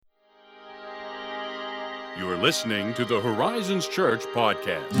You're listening to the Horizons Church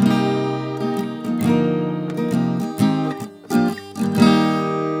podcast.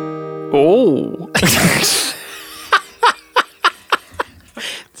 Oh.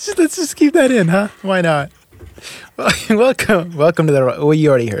 Let's just keep that in, huh? Why not? Welcome to the... Well, you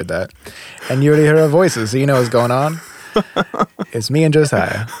already heard that. And you already heard our voices, so you know what's going on. It's me and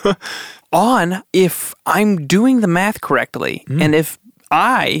Josiah. On if I'm doing the math correctly, and if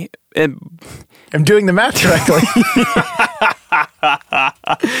I am... I'm doing the math correctly.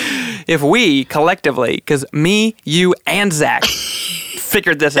 if we collectively, because me, you, and Zach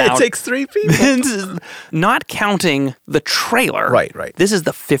figured this out. It takes 3 people. Not counting the trailer. Right. This is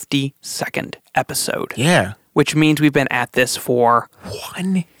the 52nd episode. Yeah. Which means we've been at this for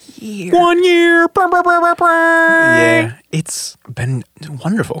 1 year. 1 year. Yeah. It's been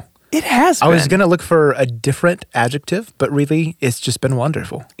wonderful. It has been. I was going to look for a different adjective, but really, it's just been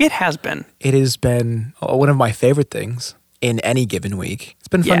wonderful. It has been. It has been one of my favorite things in any given week. It's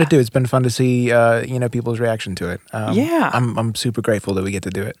been fun to do. It's been fun to see, people's reaction to it. I'm super grateful that we get to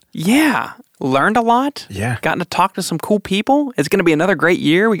do it. Yeah. Learned a lot. Yeah. Gotten to talk to some cool people. It's going to be another great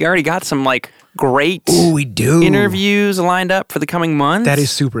year. We already got some great we do. interviews lined up for the coming months. That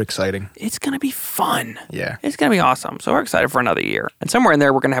is super exciting. It's going to be fun. Yeah. It's going to be awesome. So we're excited for another year. And somewhere in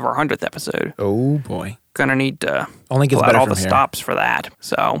there, we're going to have our 100th episode. Oh, boy. Going to need to only gets pull better out all from the here. stops for that.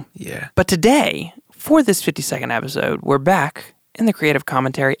 So, yeah. But today, for this 52nd episode, we're back in the creative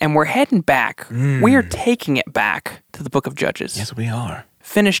commentary, and we're heading back. We are taking it back to the book of Judges. Yes, we are.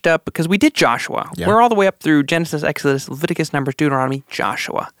 Finished up because we did Joshua. Yeah. We're all the way up through Genesis, Exodus, Leviticus, Numbers, Deuteronomy,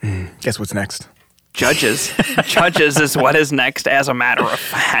 Joshua. Guess what's next? Judges. Judges is what is next, as a matter of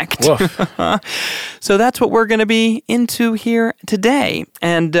fact. Woof. So that's what we're going to be into here today.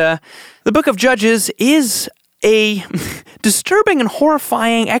 And the book of Judges is a disturbing and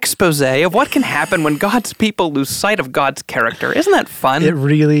horrifying expose of what can happen when God's people lose sight of God's character. Isn't that fun? It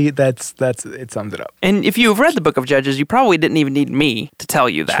really, it sums it up. And if you have read the book of Judges, you probably didn't even need me to tell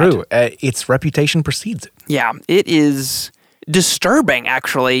you that. True. Its reputation precedes it. Yeah, it is disturbing,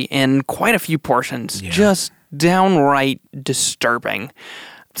 actually, in quite a few portions. Yeah. Just downright disturbing.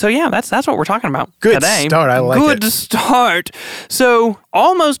 So yeah, that's what we're talking about Good today. start. I like Good it. start. So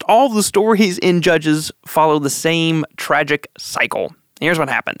almost all the stories in Judges follow the same tragic cycle. Here's what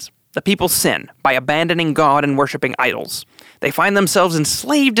happens. The people sin by abandoning God and worshiping idols. They find themselves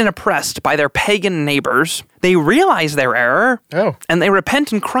enslaved and oppressed by their pagan neighbors. They realize their error, and they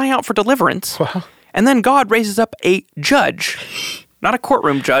repent and cry out for deliverance. Wow. And then God raises up a judge, not a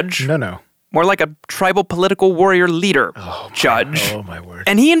courtroom judge. No. More like a tribal political warrior leader judge. Oh, my word.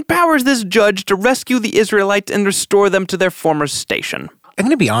 And he empowers this judge to rescue the Israelites and restore them to their former station. I'm going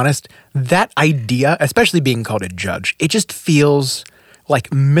to be honest, that idea, especially being called a judge, it just feels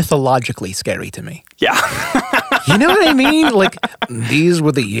mythologically scary to me. Yeah. You know what I mean? These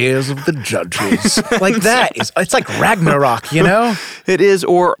were the years of the judges. It's like Ragnarok, you know? It is,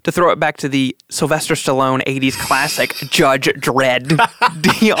 or to throw it back to the Sylvester Stallone 80s classic, Judge Dredd.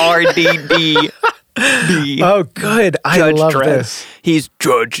 DRDD. Oh, good. I love this. He's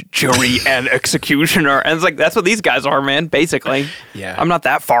judge, jury, and executioner. And it's that's what these guys are, man, basically. Yeah. I'm not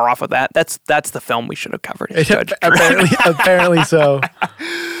that far off of that. That's the film we should have covered. Judge Apparently so.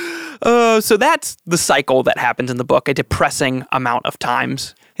 So that's the cycle that happens in the book, a depressing amount of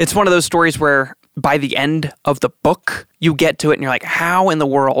times. It's one of those stories where by the end of the book, you get to it and you're like, how in the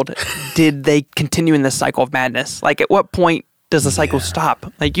world did they continue in this cycle of madness? At what point does the cycle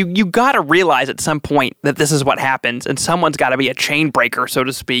stop? You got to realize at some point that this is what happens and someone's got to be a chain breaker, so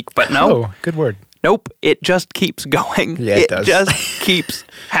to speak. But no. Oh, good word. Nope, it just keeps going. Yeah, it does. Just keeps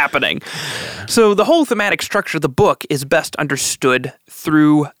happening. Yeah. So the whole thematic structure of the book is best understood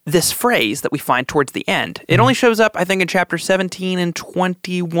through this phrase that we find towards the end. It only shows up, I think, in chapter 17 and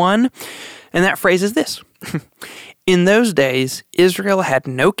 21, and that phrase is this. In those days, Israel had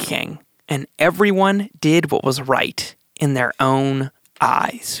no king, and everyone did what was right in their own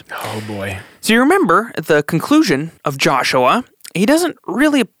eyes. Oh, boy. So you remember, at the conclusion of Joshua, he doesn't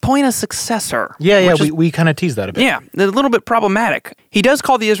really appoint a successor. Yeah, we kind of teased that a bit. Yeah, a little bit problematic. He does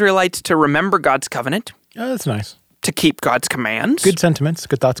call the Israelites to remember God's covenant. Oh, that's nice. To keep God's commands. Good sentiments,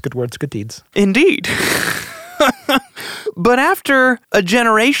 good thoughts, good words, good deeds. Indeed. But after a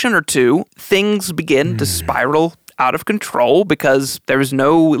generation or two, things begin to spiral out of control because there's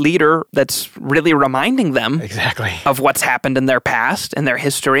no leader that's really reminding them exactly of what's happened in their past and their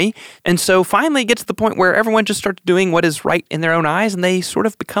history. And so finally it gets to the point where everyone just starts doing what is right in their own eyes and they sort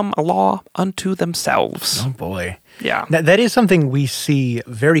of become a law unto themselves. Oh boy. Yeah. Now, that is something we see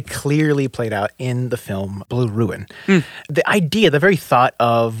very clearly played out in the film Blue Ruin. The idea, the very thought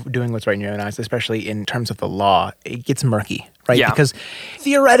of doing what's right in your own eyes, especially in terms of the law, it gets murky, right? Yeah. Because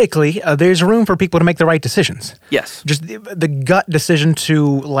theoretically, there's room for people to make the right decisions. Yes. Just the gut decision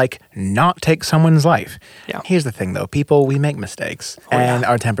to, like, not take someone's life. Yeah. Here's the thing, though. People, we make mistakes, and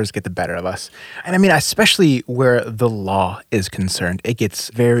our tempers get the better of us. And I mean, especially where the law is concerned, it gets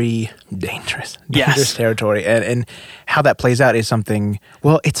very dangerous. Yes. Dangerous territory. And how that plays out is something,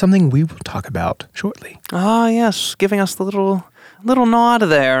 well, it's something we will talk about shortly. Ah, yes, giving us the little nod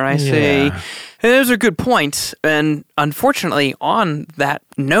there, I see. Yeah. And those are good points. And unfortunately, on that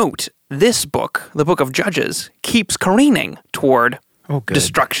note, this book, the Book of Judges, keeps careening toward Oh, good.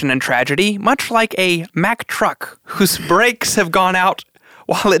 destruction and tragedy, much like a Mack truck whose brakes have gone out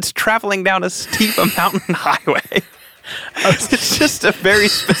while it's traveling down a steep mountain highway. It's just a very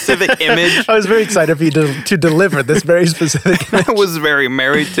specific image. I was very excited for you to deliver this very specific I was very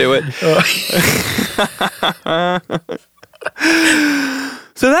married to it.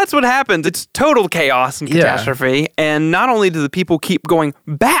 So that's what happens. It's total chaos and catastrophe. And not only do the people keep going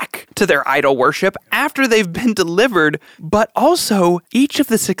back to their idol worship after they've been delivered, but also each of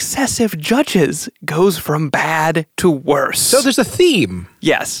the successive judges goes from bad to worse. So there's a theme.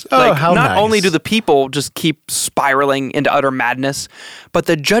 Yes. Oh, how not nice. only do the people just keep spiraling into utter madness, but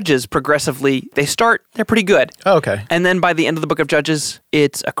the judges progressively, they're pretty good. Oh, okay. And then by the end of the Book of Judges,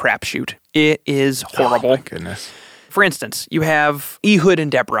 it's a crapshoot. It is horrible. Oh, my goodness. For instance, you have Ehud and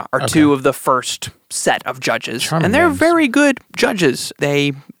Deborah are two of the first set of judges. Charming and they're names. very good judges.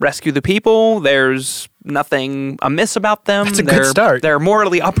 They rescue the people. There's nothing amiss about them. That's a good start. They're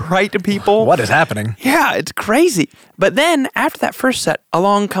morally upright to people. What is happening? Yeah, it's crazy. But then after that first set,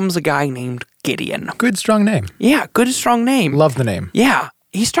 along comes a guy named Gideon. Good, strong name. Yeah, good and strong name. Love the name. Yeah.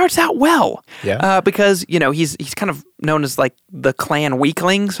 He starts out well. Yeah. Because, he's kind of known as like the clan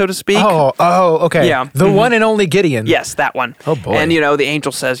weakling, so to speak. Oh, okay. Yeah. The one and only Gideon. Yes, that one. Oh, boy. And, the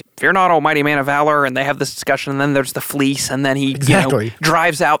angel says, "Fear not, almighty man of valor." And they have this discussion. And then there's the fleece. And then he Exactly.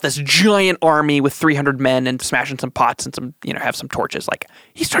 drives out this giant army with 300 men and smashing some pots and some, have some torches. Like,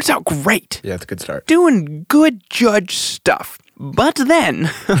 he starts out great. Yeah, it's a good start. Doing good judge stuff. But then,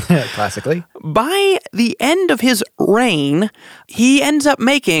 Classically. by the end of his reign, he ends up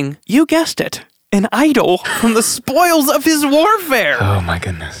making, you guessed it, an idol from the spoils of his warfare. Oh, my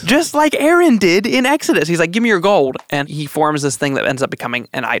goodness. Just like Aaron did in Exodus. He's like, "Give me your gold." And he forms this thing that ends up becoming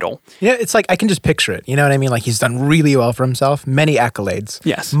an idol. Yeah, it's like, I can just picture it. You know what I mean? Like, he's done really well for himself. Many accolades.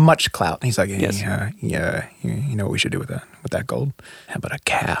 Yes. Much clout. And he's like, Yes. yeah, you know what we should do with that gold? How about a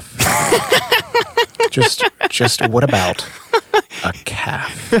calf? just what about a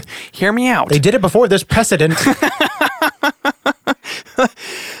calf? Hear me out. They did it before. There's precedent.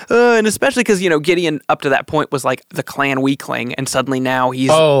 And especially because, Gideon up to that point was like the clan weakling. And suddenly now he's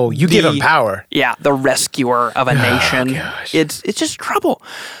You give him power. Yeah, the rescuer of a nation. gosh. It's just trouble.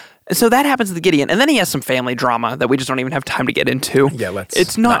 So that happens to Gideon. And then he has some family drama that we just don't even have time to get into. Yeah, let's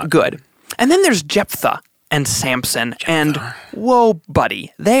It's not not. good. And then there's Jephthah and Samson. And whoa,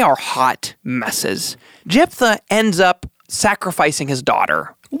 buddy, they are hot messes. Jephthah ends up sacrificing his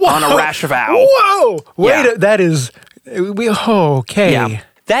daughter on a rash vow. Whoa! Wait, Yeah. that is... okay. Yeah.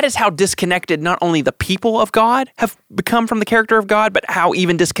 That is how disconnected not only the people of God have become from the character of God, but how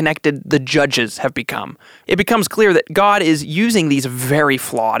even disconnected the judges have become. It becomes clear that God is using these very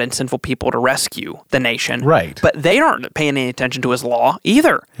flawed and sinful people to rescue the nation. Right. But they aren't paying any attention to his law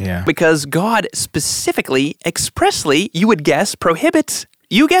either. Yeah. Because God specifically, expressly, you would guess, prohibits,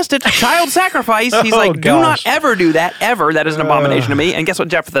 you guessed it, child sacrifice. He's like, do not gosh. ever do that, ever. That is an abomination to me. And guess what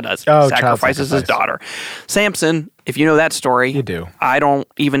Jephthah does? Oh, child Sacrifices his sacrifice. daughter. Samson, if you know that story, You do. I don't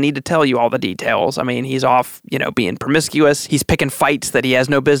even need to tell you all the details. I mean, he's off, being promiscuous. He's picking fights that he has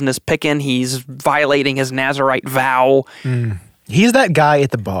no business picking. He's violating his Nazirite vow. He's that guy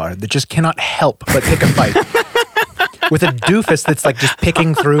at the bar that just cannot help but pick a fight. With a doofus that's like just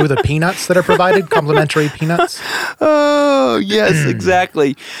picking through the peanuts that are provided, complimentary peanuts. Oh, yes,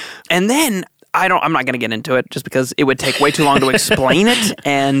 exactly. And then I'm not going to get into it just because it would take way too long to explain it,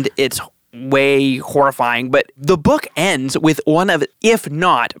 and it's way horrifying. But the book ends with one of, if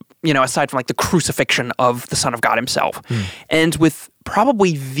not, aside from like the crucifixion of the Son of God himself, ends with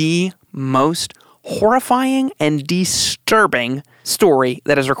probably the most horrifying and disturbing story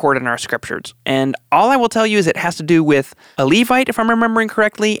that is recorded in our scriptures. And all I will tell you is it has to do with a Levite, if I'm remembering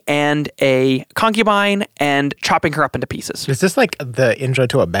correctly, and a concubine, and chopping her up into pieces. Is this like the intro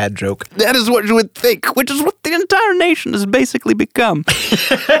to a bad joke? That is what you would think, which is what the entire nation has basically become.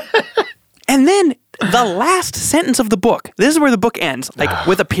 And then the last sentence of the book, this is where the book ends, like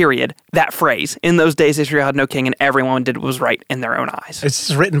with a period, that phrase, in those days Israel had no king and everyone did what was right in their own eyes.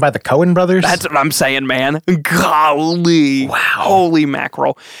 It's written by the Coen brothers? That's what I'm saying, man. Golly. Wow. Holy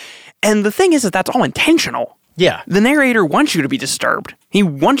mackerel. And the thing is that that's all intentional. Yeah. The narrator wants you to be disturbed. He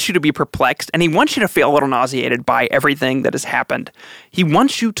wants you to be perplexed, and he wants you to feel a little nauseated by everything that has happened. He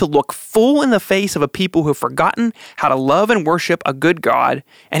wants you to look full in the face of a people who have forgotten how to love and worship a good God,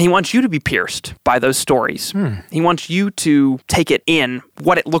 and he wants you to be pierced by those stories. He wants you to take it in,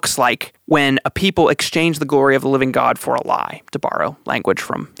 what it looks like when a people exchange the glory of the living God for a lie, to borrow language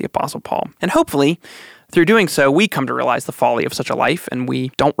from the Apostle Paul. And hopefully, through doing so, we come to realize the folly of such a life, and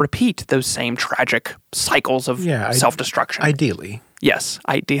we don't repeat those same tragic cycles of self-destruction. Ideally. Yes,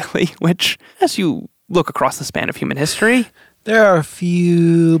 ideally, which, as you look across the span of human history... There are a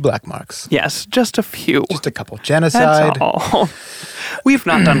few black marks. Yes, just a few. Just a couple. Genocide. That's all. We've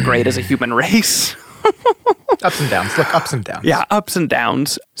not done great as a human race. Ups and downs. Look, ups and downs. Yeah, ups and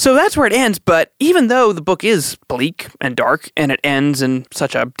downs. So that's where it ends, but even though the book is bleak and dark, and it ends in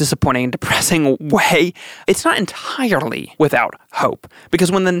such a disappointing and depressing way, it's not entirely without hope.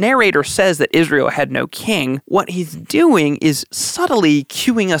 Because when the narrator says that Israel had no king, what he's doing is subtly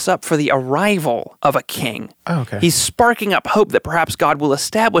queuing us up for the arrival of a king. Oh, okay. He's sparking up hope that perhaps God will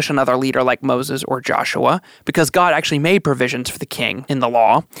establish another leader like Moses or Joshua, because God actually made provisions for the king in the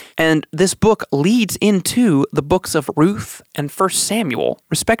law. And this book leads into the books of Ruth and 1 Samuel,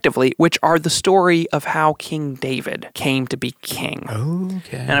 respectively, which are the story of how King David came to be king.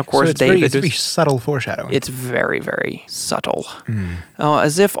 Okay. And of course, so it's David very subtle foreshadowing. It's very, very subtle.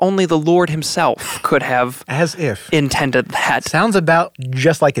 As if only the Lord himself could have As if. intended that. Sounds about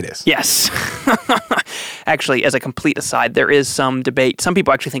just like it is. Yes. Actually, as a complete aside, there is some debate. Some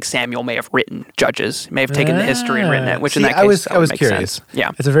people actually think Samuel may have written Judges, may have taken the history and written it, which in that case I was makes curious. sense.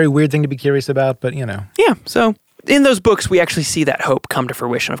 Yeah. It's a very weird thing to be curious about, but you know. Yeah, so in those books, we actually see that hope come to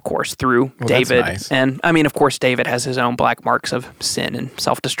fruition, of course, through David. That's nice. And I mean, of course, David has his own black marks of sin and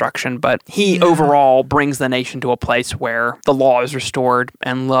self-destruction, but he overall brings the nation to a place where the law is restored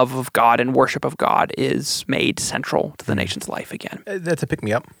and love of God and worship of God is made central to the nation's life again. That's a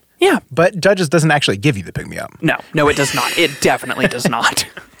pick-me-up. Yeah. But Judges doesn't actually give you the pick-me-up. No, it does not. It definitely does not.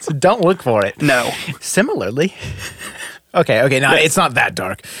 So don't look for it. No. Similarly... Okay, no, it's not that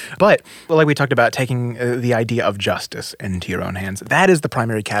dark. But, well, like we talked about, taking the idea of justice into your own hands, that is the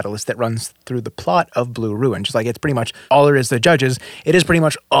primary catalyst that runs through the plot of Blue Ruin. Just like it's pretty much all there is to Judges, it is pretty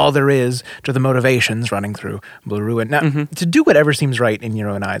much all there is to the motivations running through Blue Ruin. Now, to do whatever seems right in your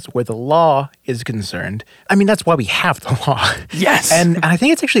own eyes, where the law is concerned, I mean, that's why we have the law. Yes. And I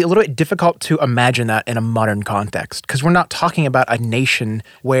think it's actually a little bit difficult to imagine that in a modern context, because we're not talking about a nation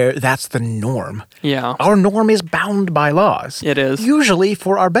where that's the norm. Yeah. Our norm is bound by laws. It is. Usually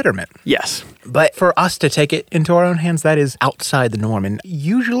for our betterment. Yes. But for us to take it into our own hands, that is outside the norm and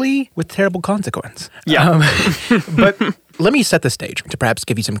usually with terrible consequence. Yeah. But let me set the stage to perhaps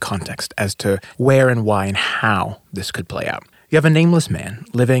give you some context as to where and why and how this could play out. You have a nameless man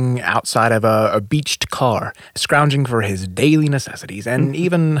living outside of a beached car, scrounging for his daily necessities, and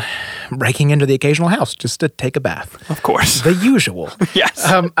even breaking into the occasional house just to take a bath. Of course. The usual. Yes.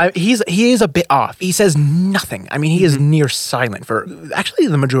 He is a bit off. He says nothing. I mean, he is near silent for actually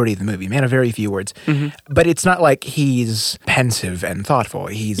the majority of the movie. Man of very few words. But it's not like he's pensive and thoughtful.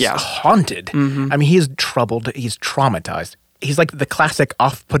 He's haunted. I mean, he is troubled. He's traumatized. He's like the classic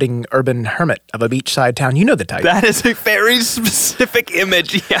off-putting urban hermit of a beachside town. You know the type. That is a very specific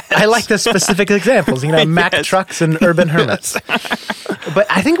image, yes. I like the specific examples, Mack trucks and urban hermits. But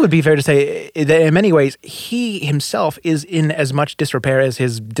I think it would be fair to say that in many ways, he himself is in as much disrepair as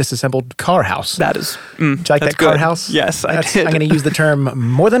his disassembled car house. That is. Do you like that car house? Yes, I did. I'm going to use the term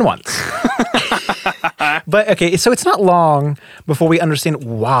more than once. But okay, so it's not long before we understand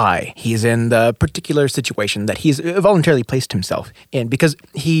why he's in the particular situation that he's voluntarily placed himself in, because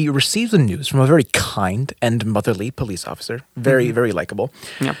he receives the news from a very kind and motherly police officer, very, very likable,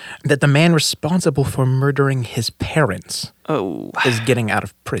 that the man responsible for murdering his parents is getting out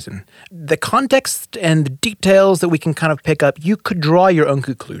of prison. The context and the details that we can kind of pick up, you could draw your own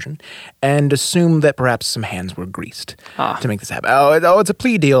conclusion and assume that perhaps some hands were greased to make this happen. Oh, it's a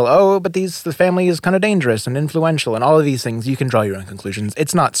plea deal. Oh, but the family is kind of dangerous and influential and all of these things. You can draw your own conclusions.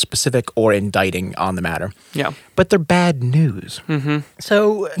 It's not specific or indicting on the matter. Yeah. But they're bad news.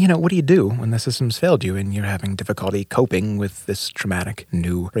 So, what do you do when the system's failed you and you're having difficulty coping with this traumatic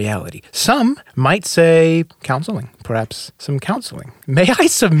new reality? Some might say counseling, perhaps some counseling. May I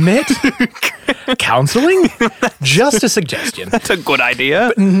submit counseling? Just a suggestion. That's a good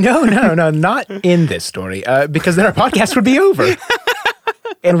idea. But no, not in this story, because then our podcast would be over.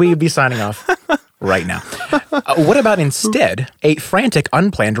 And we would be signing off right now. What about instead a frantic,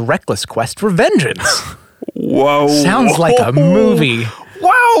 unplanned, reckless quest for vengeance? Whoa. Sounds like a movie.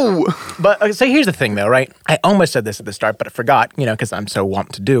 Whoa. But so here's the thing, though, right? I almost said this at the start, but I forgot, because I'm so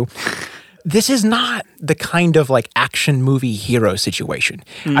wont to do. This is not the kind of like action movie hero situation.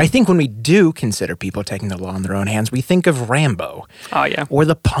 I think when we do consider people taking the law in their own hands, we think of Rambo. Oh, yeah. Or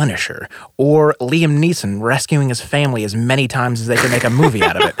The Punisher. Or Liam Neeson rescuing his family as many times as they can make a movie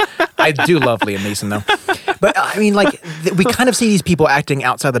out of it. I do love Liam Neeson, though. But I mean, like, we kind of see these people acting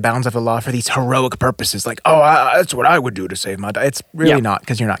outside the bounds of the law for these heroic purposes. Like, that's what I would do to save my dad. It's really not,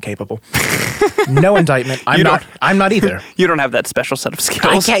 because you're not capable. No indictment. I'm not either. You don't have that special set of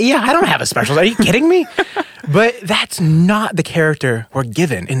skills. I don't have a special. Are you kidding me? But that's not the character we're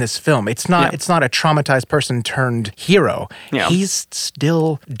given in this film. It's not. It's not a traumatized person turned hero. Yeah. He's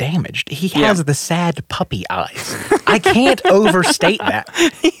still damaged. He has the sad puppy eyes. I can't overstate that.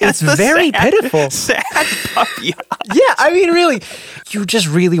 It's very pitiful. Sad puppy eyes. Yeah, I mean, really, you just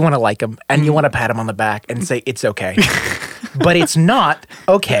really want to like him, and you want to pat him on the back and say it's okay. But it's not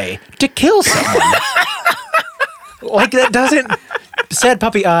okay to kill someone. Like, that doesn't... Sad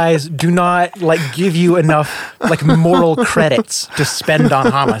puppy eyes do not, like, give you enough, like, moral credits to spend on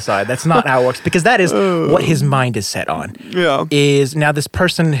homicide. That's not how it works. Because that is what his mind is set on. Yeah. Is now this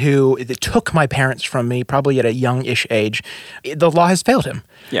person who took my parents from me, probably at a young-ish age, the law has failed him.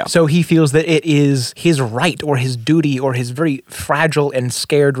 Yeah. So he feels that it is his right or his duty or his very fragile and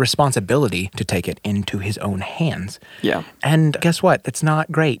scared responsibility to take it into his own hands. Yeah. And guess what? It's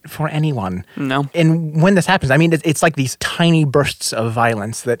not great for anyone. No. And when this happens, I mean, it's like these tiny bursts of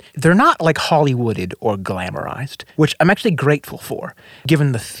violence that they're not like Hollywooded or glamorized, which I'm actually grateful for,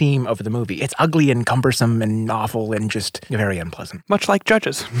 given the theme of the movie. It's ugly and cumbersome and awful and just very unpleasant. Much like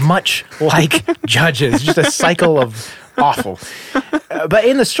Judges. Much like Judges. Just a cycle of awful. But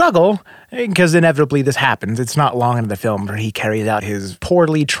in the struggle, because inevitably this happens, it's not long into the film where he carries out his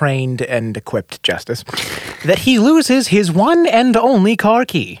poorly trained and equipped justice, that he loses his one and only car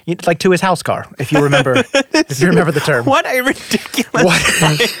key. It's like to his house car, if you remember the term. What a ridiculous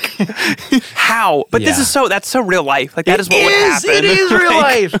how? But this is that's so real life. Like, that is what would happen. It is real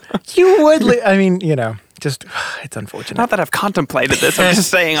life. You would, I mean, just, it's unfortunate. Not that I've contemplated this. I'm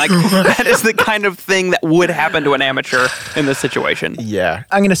just saying, like, that is the kind of thing that would happen to an amateur in this situation. Yeah.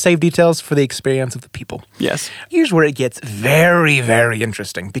 I'm going to save details for the experience of the people. Yes. Here's where it gets very, very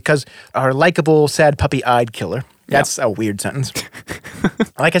interesting, because our likable, sad, puppy-eyed killer, that's a weird sentence.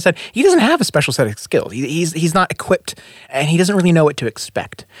 Like I said, he doesn't have a special set of skills. He's not equipped, and he doesn't really know what to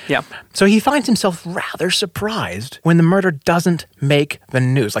expect. Yeah. So he finds himself rather surprised when the murder doesn't make the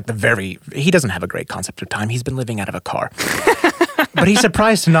news. He doesn't have a great concept of time. He's been living out of a car. But he's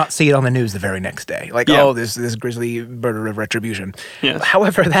surprised to not see it on the news the very next day. Like, this grisly murder of retribution. Yes.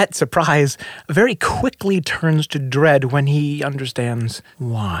 However, that surprise very quickly turns to dread when he understands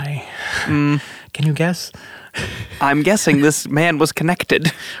why. Can you guess? I'm guessing this man was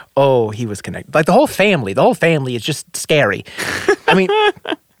connected. Oh, he was connected. Like, the whole family is just scary. I mean...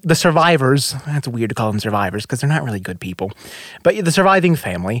 The survivors, that's weird to call them survivors because they're not really good people, but the surviving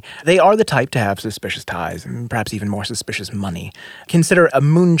family, they are the type to have suspicious ties and perhaps even more suspicious money. Consider a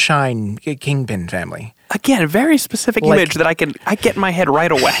moonshine kingpin family. Again, a very specific image that I get in my head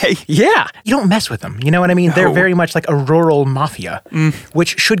right away. Yeah. You don't mess with them. You know what I mean? No. They're very much like a rural mafia,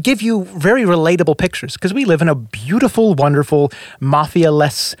 which should give you very relatable pictures because we live in a beautiful, wonderful,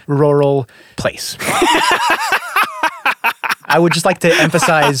 mafia-less rural place. I would just like to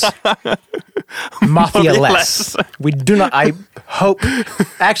emphasize mafia-less. We do not, I hope,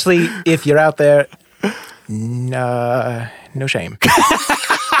 actually, if you're out there, no shame.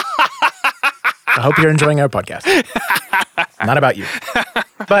 I hope you're enjoying our podcast. Not about you.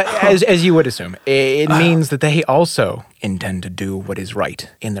 But as you would assume, it means that they also intend to do what is right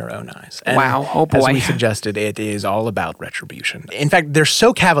in their own eyes. And wow. Oh, boy. As we suggested, it is all about retribution. In fact, they're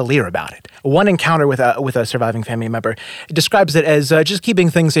so cavalier about it. One encounter with a surviving family member describes it as just keeping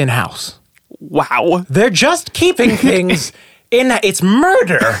things in-house. Wow. They're just keeping things it's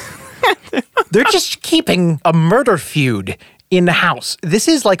murder. They're just keeping a murder feud in the house. This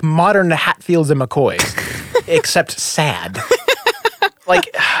is like modern Hatfields and McCoys, except sad.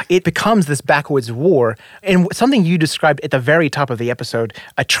 Like, it becomes this backwoods war. And something you described at the very top of the episode,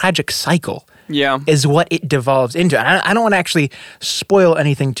 a tragic cycle, is what it devolves into. And I don't want to actually spoil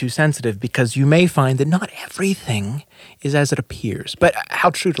anything too sensitive because you may find that not everything is as it appears. But how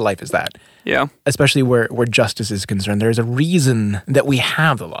true to life is that? Yeah. Especially where justice is concerned. There's a reason that we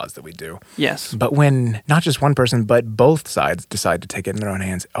have the laws that we do. Yes. But when not just one person, but both sides decide to take it in their own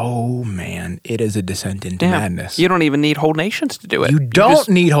hands, oh man, it is a descent into madness. You don't even need whole nations to do it. You don't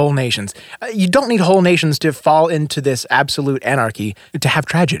need need whole nations. You don't need whole nations to fall into this absolute anarchy to have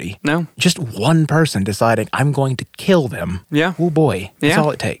tragedy. No. Just one person deciding, I'm going to kill them. Yeah. Oh boy. That's Yeah.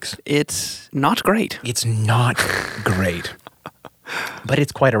 all it takes. It's not great. It's not great. But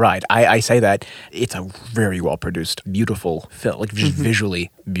it's quite a ride. I say that it's a very well-produced, beautiful film, like just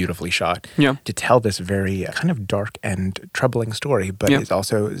visually beautifully shot. Yeah. To tell this very kind of dark and troubling story, but Yeah. it's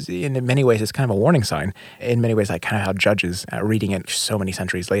also, in many ways, it's kind of a warning sign. In many ways, like kind of how Judges, reading it so many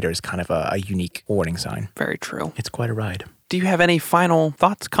centuries later, is kind of a unique warning sign. Very true. It's quite a ride. Do you have any final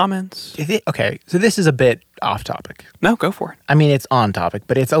thoughts, comments? Okay, so this is a bit off topic. No, go for it. I mean, it's on topic,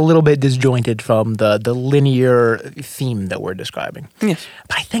 but it's a little bit disjointed from the linear theme that we're describing. Yes.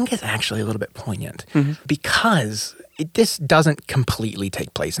 But I think it's actually a little bit poignant because this doesn't completely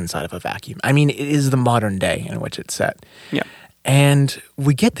take place inside of a vacuum. I mean, it is the modern day in which it's set. Yeah. And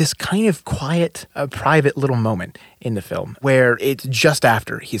we get this kind of quiet, private little moment in the film where it's just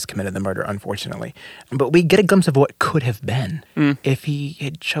after he's committed the murder, unfortunately. But we get a glimpse of what could have been if he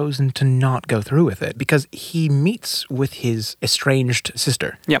had chosen to not go through with it, because he meets with his estranged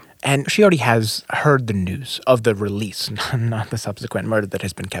sister. Yeah. And she already has heard the news of the release, not the subsequent murder that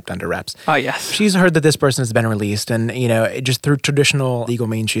has been kept under wraps. Oh, yes. She's heard that this person has been released, and, just through traditional legal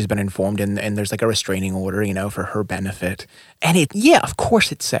means, she's been informed, and there's like a restraining order, for her benefit. And of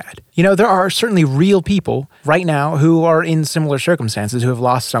course it's sad. There are certainly real people right now who are in similar circumstances who have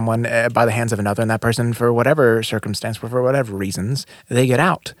lost someone by the hands of another, and that person, for whatever circumstance, for whatever reasons, they get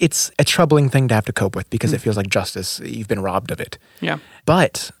out. It's a troubling thing to have to cope with because it feels like justice, you've been robbed of it. Yeah.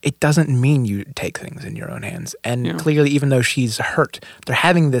 But it doesn't mean you take things in your own hands. And clearly, even though she's hurt, they're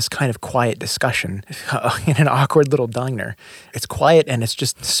having this kind of quiet discussion in an awkward little diner. It's quiet and it's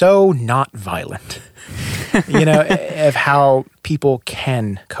just so not violent, of how people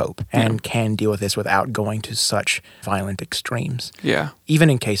can cope and can deal with this without going to such violent extremes. Yeah. Even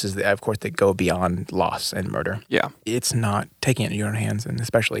in cases, that, of course, that go beyond loss and murder. Yeah. It's not taking it in your own hands, and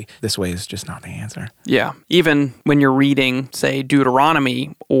especially this way is just not the answer. Yeah. Even when you're reading, say,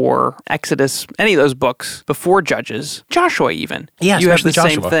 Deuteronomy or Exodus, any of those books before Judges, Joshua even. Yeah, you have the especially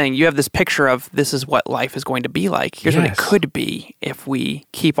same Joshua. thing. You have this picture of this is what life is going to be like. Here's what it Yes. could be if we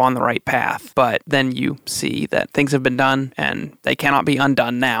keep on the right path. But then you see that things have been done and they cannot be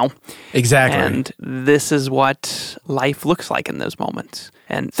undone now. Exactly. And this is what life looks like in those moments.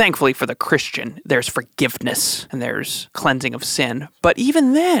 And thankfully for the Christian, there's forgiveness and there's cleansing of sin. But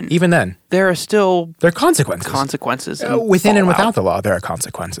even then, there are still there are consequences. consequences. And Within and fallout. without the law, there are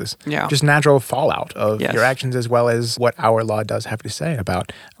consequences. Yeah. Just natural fallout of Yes. your actions, as well as what our law does have to say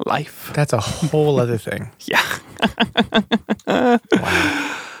about. Life. That's a whole other thing. Yeah.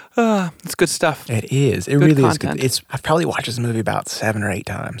 It's good stuff. It is. It Good really content. is good. I've probably watched this movie about 7 or 8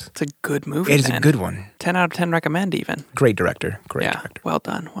 times. It's a good movie. It is a man. good one. 10 out of 10 recommend even. Great director. Great Yeah. director. Well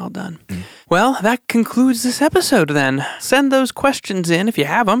done. Well done. Well, that concludes this episode then. Send those questions in if you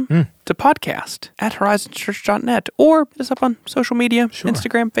have them to podcast@horizonchurch.net or hit us up on social media,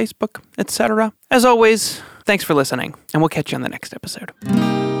 Instagram, Facebook, etc. As always, thanks for listening, and we'll catch you on the next episode.